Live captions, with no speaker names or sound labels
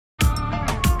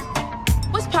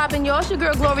poppin', y'all? It's your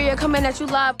girl Gloria coming at you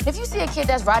live. If you see a kid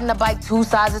that's riding a bike 2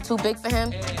 sizes too big for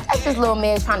him, that's this little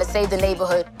man trying to save the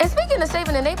neighborhood. And speaking of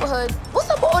saving the neighborhood, what's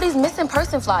up with all these missing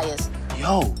person flyers?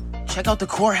 Yo, check out the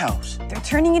courthouse. They're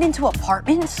turning it into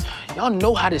apartments? Y'all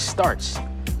know how this starts.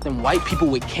 Them white people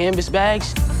with canvas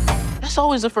bags, that's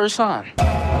always the first sign.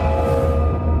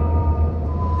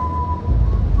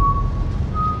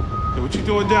 Hey, what you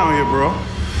doing down here, bro?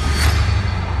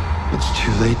 It's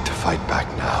too late to fight back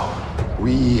now.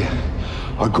 We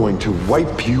are going to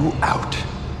wipe you out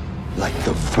like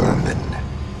the vermin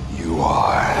you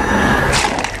are.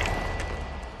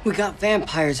 We got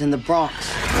vampires in the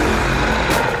Bronx.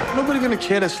 Nobody gonna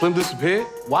care that Slim disappeared.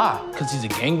 Why? Because he's a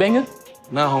gangbanger?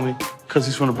 Nah, homie. Because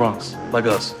he's from the Bronx, like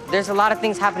us. There's a lot of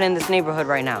things happening in this neighborhood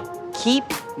right now. Keep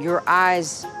your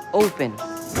eyes open.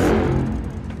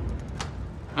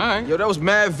 All right. Yo, that was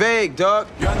mad vague, dog.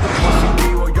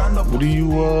 What do you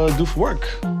do for work?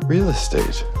 Real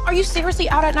estate. Are you seriously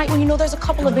out at night when you know there's a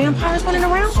couple of vampires running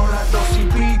around?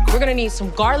 We're gonna need some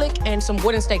garlic and some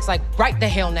wooden stakes, like right the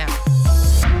hell now.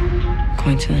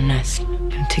 Going to the nest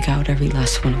and take out every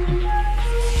last one of them.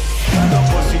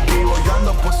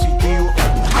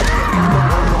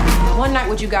 One night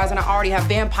with you guys and I already have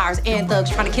vampires and thugs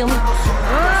trying to kill me.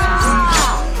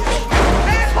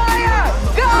 Vampire!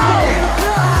 Go!